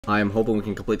I am hoping we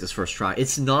can complete this first try.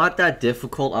 It's not that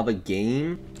difficult of a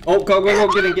game. Oh, go, get in.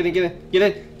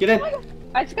 Oh my God.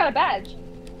 I just got a badge.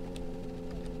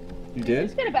 You did? Did you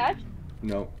just get a badge?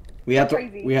 No. We have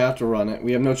to run it.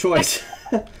 We have no choice.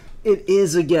 It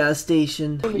is a gas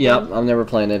station. Yep, I'm never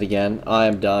playing it again. I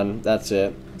am done. That's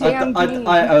it.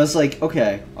 I was like,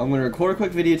 okay, I'm gonna record a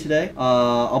quick video today.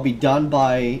 I'll be done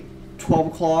by 12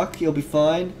 o'clock. You'll be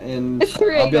fine, and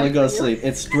I'll be able to go to sleep.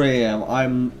 It's 3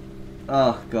 a.m.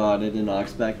 Oh god, I did not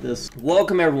expect this.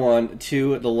 Welcome everyone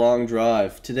to The Long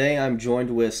Drive. Today I'm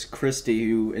joined with Cristy,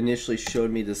 who initially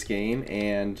showed me this game,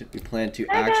 and we plan to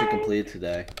actually complete it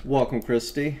today. Welcome,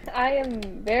 Cristy. I am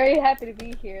very happy to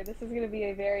be here. This is going to be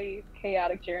a very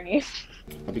chaotic journey.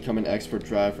 I've become an expert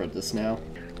driver at this now.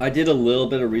 I did a little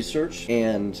bit of research,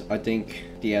 and I think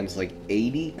the end's like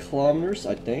 80 kilometers,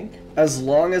 I think. As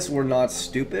long as we're not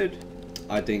stupid,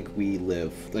 I think we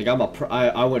live. Like, I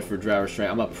went for driver's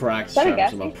training. I'm a practice driver,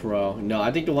 so I'm a pro. No, I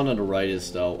think the one on the right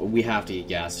is, though. We have to get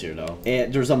gas here, though.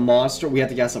 And there's a monster. We have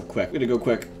to gas up quick. We're gonna go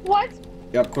quick. What?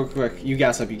 Yep, quick. You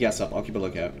gas up. I'll keep a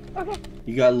lookout. Okay.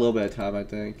 You got a little bit of time, I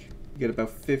think. You get about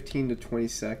 15 to 20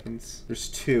 seconds. There's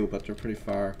two, but they're pretty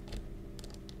far.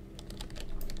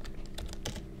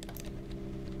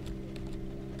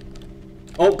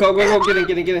 Oh, go. Get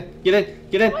in.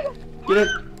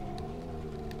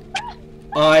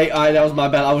 That was my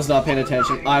bad. I was not paying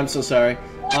attention. I'm so sorry.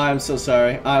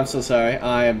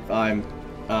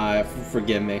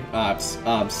 Forgive me. I'm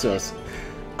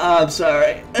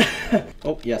sorry.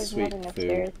 Oh, yes, sweet.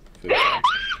 Food.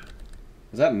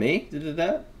 Was that me that did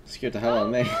that? Scared the hell out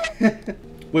of me.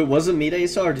 Wait, was it me that you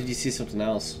saw, or did you see something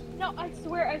else? No, I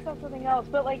swear I saw something else,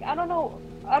 but like, I don't know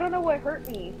what hurt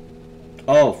me.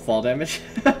 Oh, fall damage?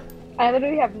 I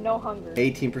literally have no hunger.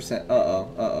 18%.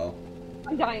 Uh-oh.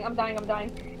 I'm dying.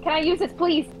 Can I use this,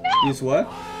 please? No! Use what?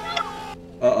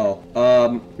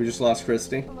 Uh-oh. We just lost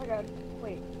Cristy. Oh my god.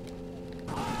 Wait.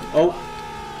 Oh.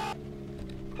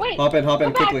 Wait. Hop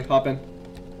in, quickly, hop in.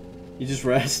 You just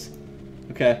rest.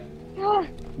 Okay.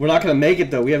 We're not gonna make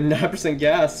it, though. We have 9%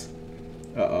 gas.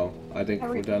 Uh-oh. I think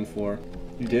we're done for.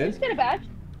 You did? Did you just get a badge?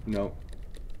 No.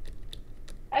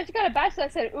 I just got a badge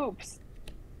that said, oops.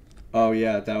 Oh,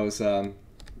 yeah, that was,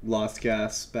 lost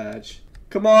gas badge.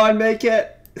 Come on, make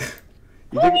it!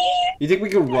 You think we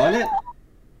can run it?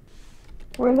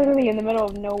 We're literally in the middle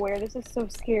of nowhere. This is so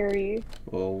scary.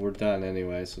 Well, we're done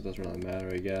anyway, so it doesn't really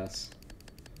matter, I guess.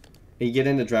 Hey, you get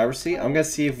in the driver's seat? I'm gonna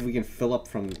see if we can fill up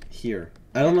from here.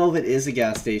 I don't know if it is a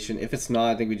gas station. If it's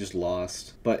not, I think we just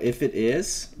lost. But if it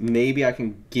is, maybe I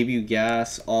can give you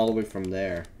gas all the way from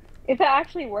there. If it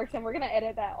actually works, then we're gonna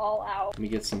edit that all out. Let me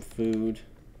get some food.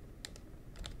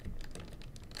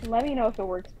 Let me know if it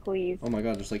works, please. Oh my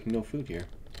god, there's like no food here.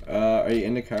 Are you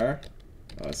in the car?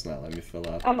 Oh, it's not letting me fill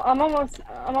up. I'm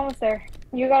almost there.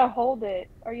 You gotta hold it.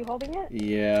 Are you holding it?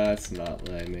 Yeah, it's not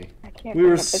letting me. I can't. We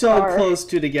were so close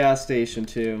to the gas station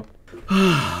too.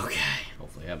 Okay.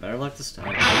 Hopefully I have better luck this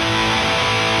time.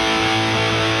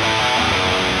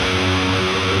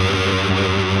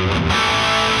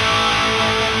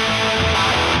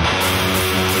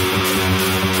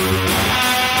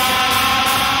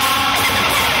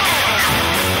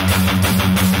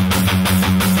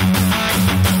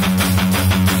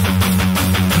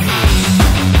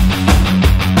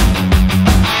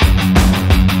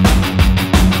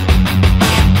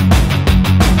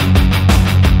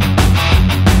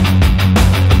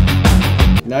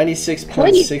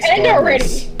 96.6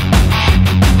 kilometers.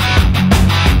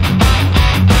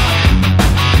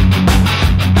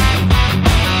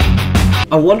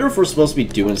 I wonder if we're supposed to be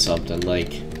doing something,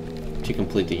 like, to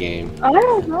complete the game. I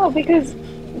don't know, because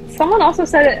someone also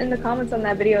said it in the comments on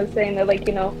that video saying that, like,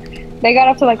 you know, they got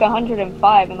up to, like,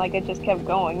 105 and, like, it just kept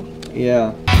going.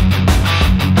 Yeah.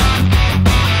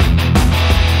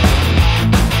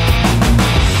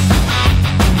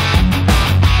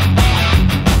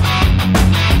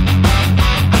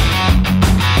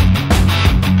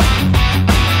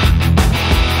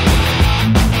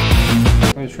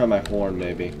 Try my horn,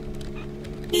 maybe.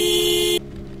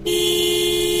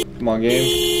 Come on,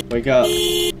 game. Wake up.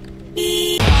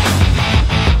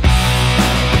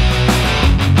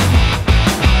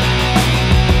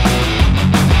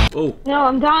 Oh. No,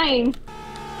 I'm dying.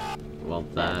 Well,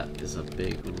 that is a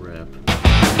big rip.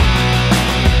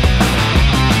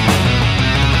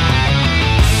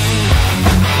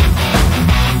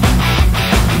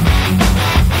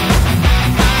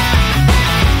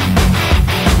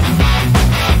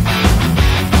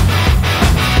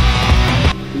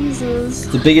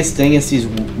 The biggest thing is these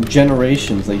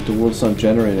generations, like the world's not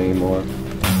generating anymore.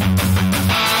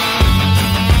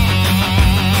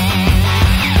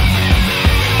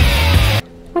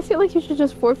 feel like you should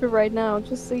just forfeit right now,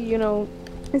 just so you know,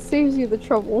 it saves you the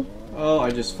trouble. Oh, I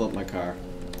just flipped my car.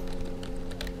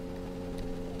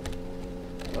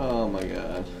 Oh my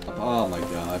god. Oh my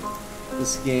god.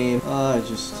 This game, I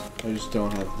just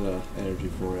don't have the energy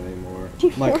for it anymore.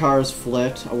 My car's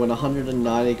flipped. I went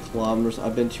 190 kilometers.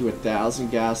 I've been to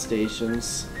 1,000 gas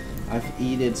stations. I've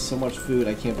eaten so much food.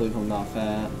 I can't believe I'm not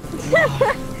fat.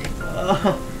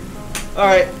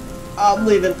 Alright, I'm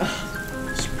leaving.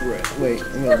 Screw it. Wait,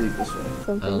 I'm gonna leave this way.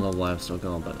 I don't know why I'm still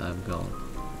going, but I'm going.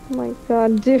 Oh my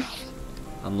god, dude.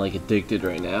 I'm like addicted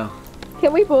right now.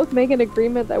 Can we both make an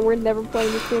agreement that we're never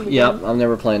playing this game again? Yep, I'm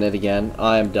never playing it again.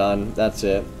 I am done. That's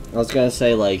it. I was gonna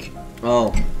say like,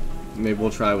 oh, maybe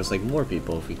we'll try with like more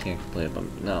people if we can't play it, but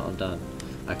no, I'm done.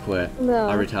 I quit. No.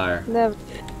 I retire. Never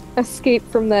escape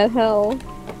from that hell.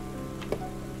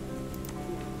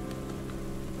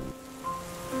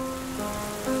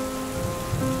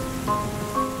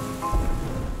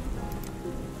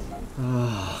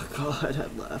 Oh god,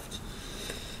 I left.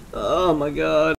 Oh my god.